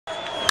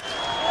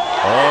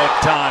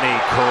Ohtani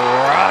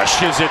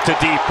crushes it to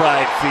deep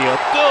right field.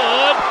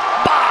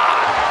 Goodbye.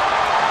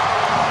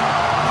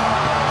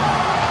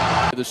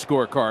 The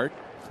scorecard.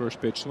 First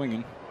pitch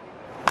swinging.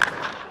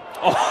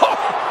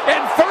 Oh,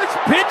 and first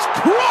pitch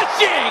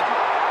crushing.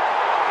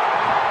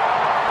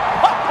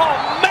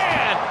 Oh,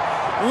 man.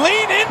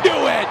 Lean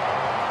into it.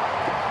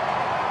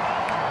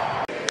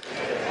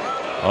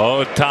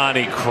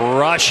 Ohtani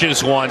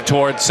crushes one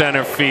towards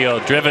center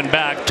field. Driven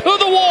back to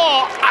the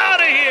wall.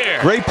 Out of here.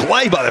 Great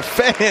play by the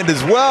fan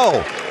as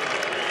well.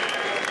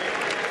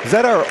 Is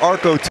that our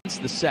Arco? Since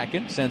the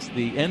second, since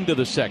the end of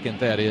the second,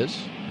 that is.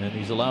 And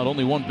he's allowed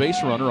only one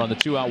base runner on the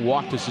 2-out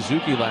walk to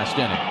Suzuki last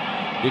inning.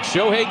 Did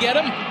Shohei get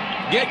him?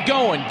 Get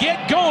going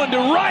to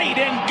right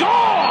and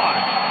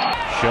gone!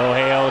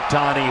 Shohei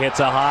Ohtani hits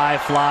a high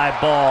fly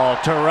ball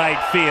to right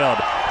field.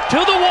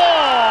 To the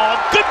wall.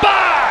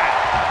 Goodbye!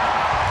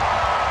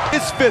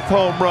 His 5th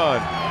home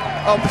run.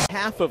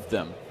 Half of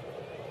them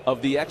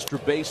of the extra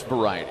base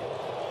variety.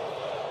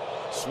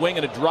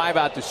 Swinging a drive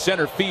out to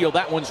center field.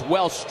 That one's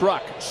well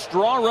struck.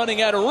 Straw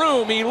running out of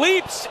room. He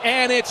leaps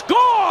and it's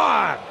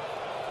gone!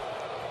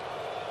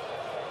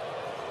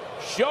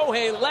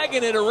 Shohei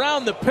legging it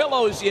around the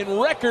pillows in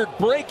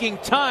record-breaking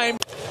time.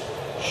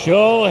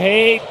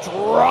 Shohei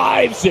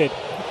drives it.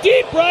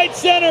 Deep right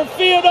center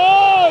field.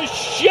 Oh,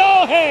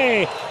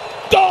 Shohei!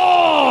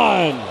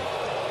 Gone!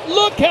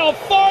 Look how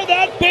far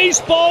that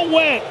baseball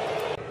went.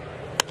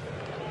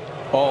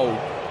 Oh,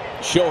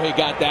 Shohei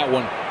got that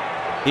one.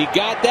 He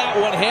got that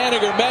one.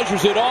 Haniger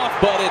measures it off,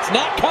 but it's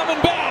not coming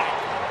back.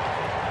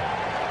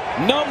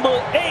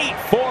 Number 8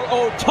 for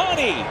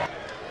Ohtani.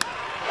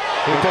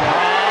 Hit it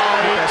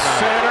high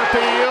center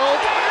field.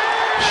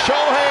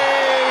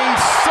 Shohei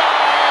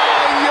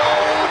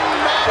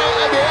sayonara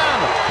again.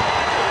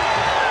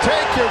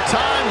 Take your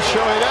time,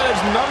 Shohei. That is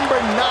number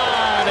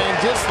 9, and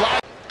just like.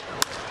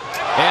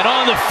 And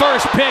on the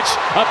first pitch,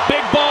 a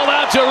big ball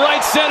out to right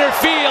center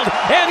field,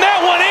 and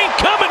that one ain't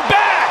coming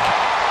back.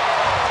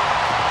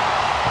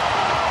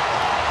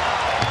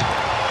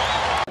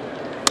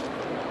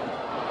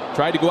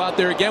 Tried to go out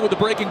there again with the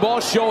breaking ball.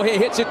 Shohei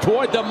hits it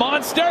toward the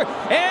monster,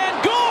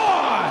 and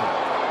gone!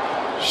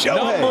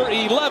 Shohei. Number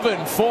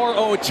 11 for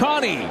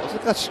Ohtani.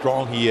 Look how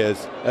strong he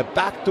is. A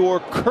backdoor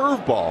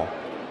curveball.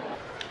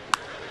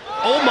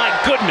 Oh my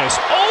goodness.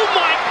 Oh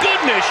my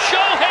goodness.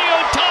 Shohei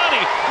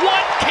Ohtani.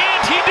 What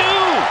can't he do?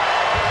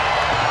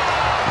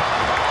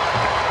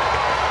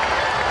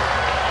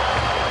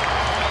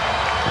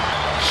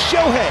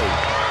 Shohei.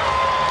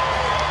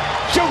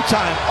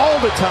 Showtime all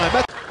the time.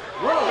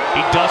 He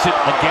does it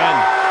again.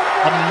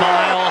 A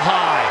mile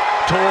high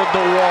toward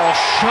the wall.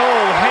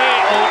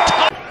 Shohei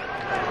Ohtani.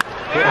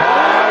 Hit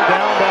high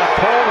down that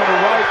pole in the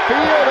right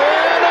field.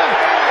 And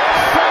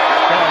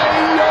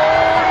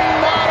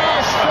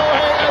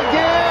Shohei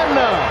again.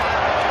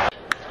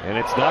 And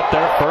it's not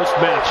their first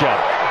matchup.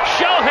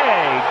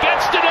 Shohei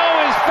gets to know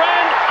his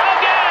friend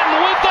again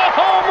with the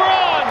home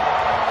run.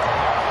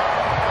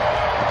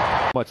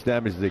 Much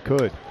damage as they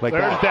could. Like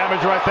There's that.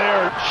 damage right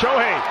there.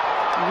 Shohei,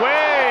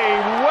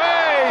 way,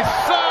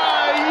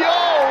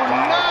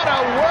 sayonara.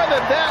 Where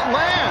did that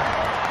land?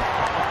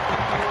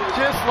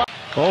 Just like.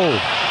 Oh.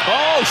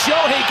 Oh,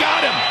 Shohei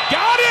got him!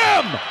 Got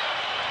him!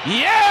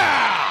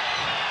 Yeah!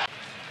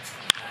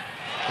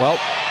 Well,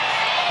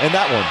 and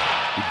that one.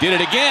 He did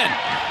it again.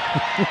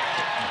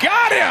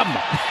 Got him!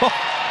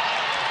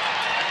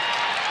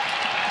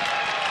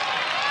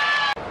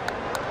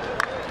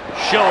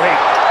 Shohei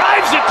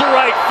drives it to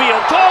right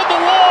field. Toward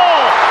the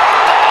wall.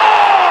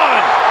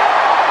 Gone!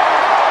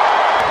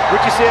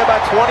 What'd you say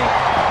about 20?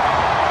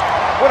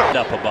 What a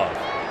Up above.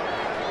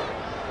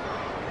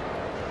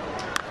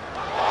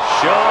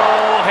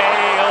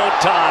 Shohei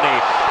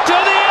Ohtani to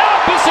the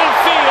opposite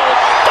field.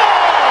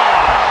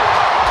 Gone!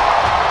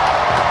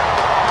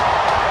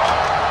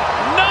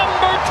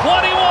 Number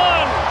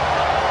 21.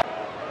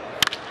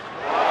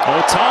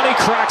 Ohtani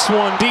cracks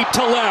one deep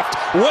to left.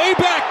 Way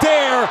back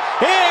there.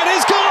 And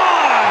is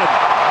gone!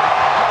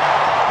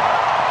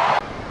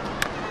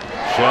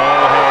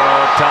 Shohei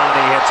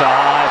Ohtani hits a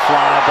high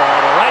fly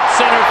ball to right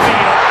center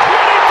field.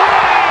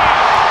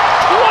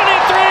 23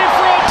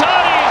 for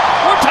Ohtani.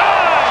 We're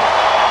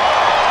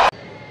tied.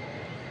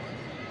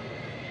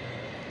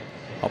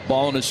 A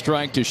ball and a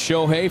strike to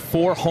Shohei.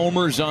 4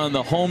 homers on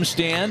the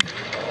homestand.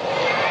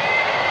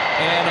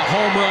 And a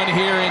home run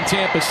here in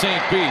Tampa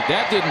St. Pete.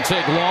 That didn't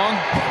take long.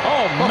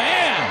 Oh,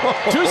 man!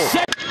 2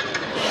 seconds.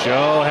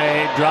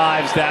 Shohei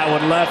drives that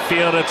one left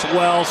field. It's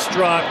well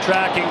struck.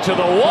 Tracking to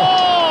the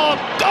wall.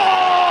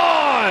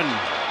 Gone!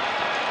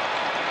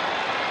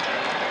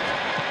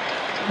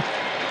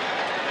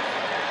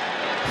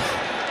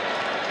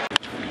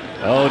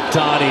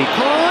 Ohtani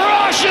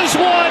crushes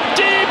one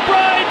deep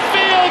right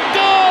field.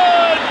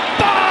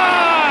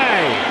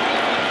 Goodbye!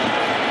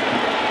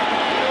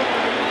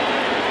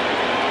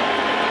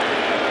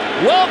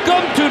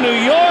 Welcome to New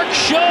York,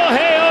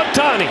 Shohei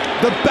Ohtani.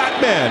 The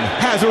Batman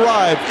has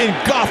arrived in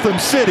Gotham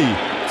City.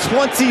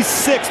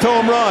 26th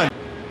home run.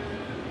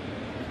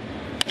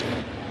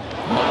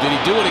 Oh, did he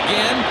do it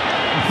again?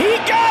 He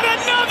got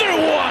another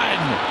one!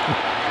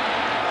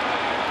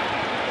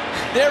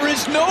 There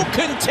is no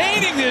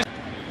containing this.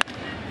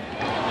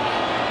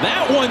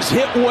 That one's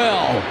hit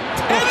well.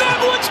 And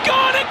that one's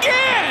gone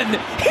again.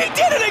 He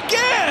did it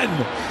again.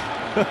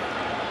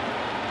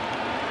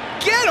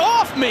 Get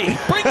off me.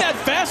 Bring that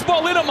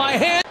fastball into my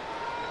hand.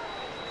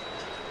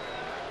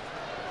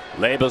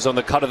 Labels on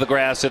the cut of the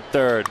grass at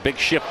third. Big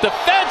shift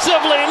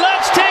defensively.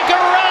 Let's take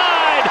a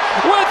ride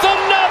with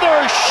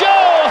another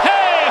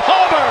Shoei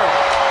homer.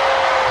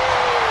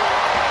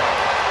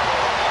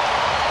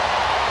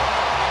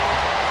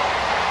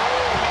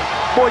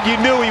 Boy, you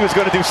knew he was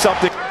going to do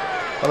something.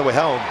 By the way,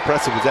 how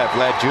impressive was that?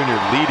 Vlad Jr.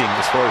 leading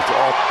as far as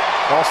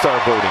all-star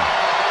voting.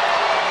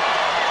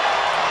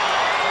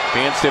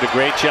 Fans did a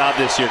great job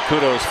this year.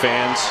 Kudos,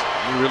 fans.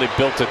 You really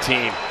built a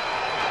team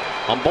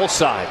on both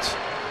sides.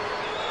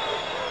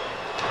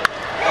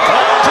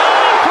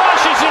 Ohtani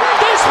crushes it.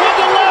 This one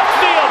to left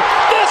field.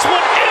 This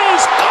one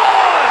is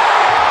gone.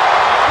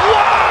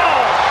 Wow!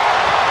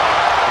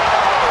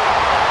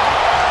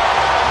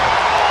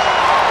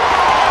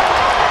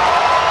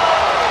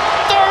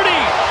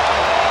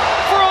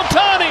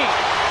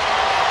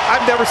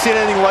 I've never seen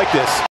anything like this.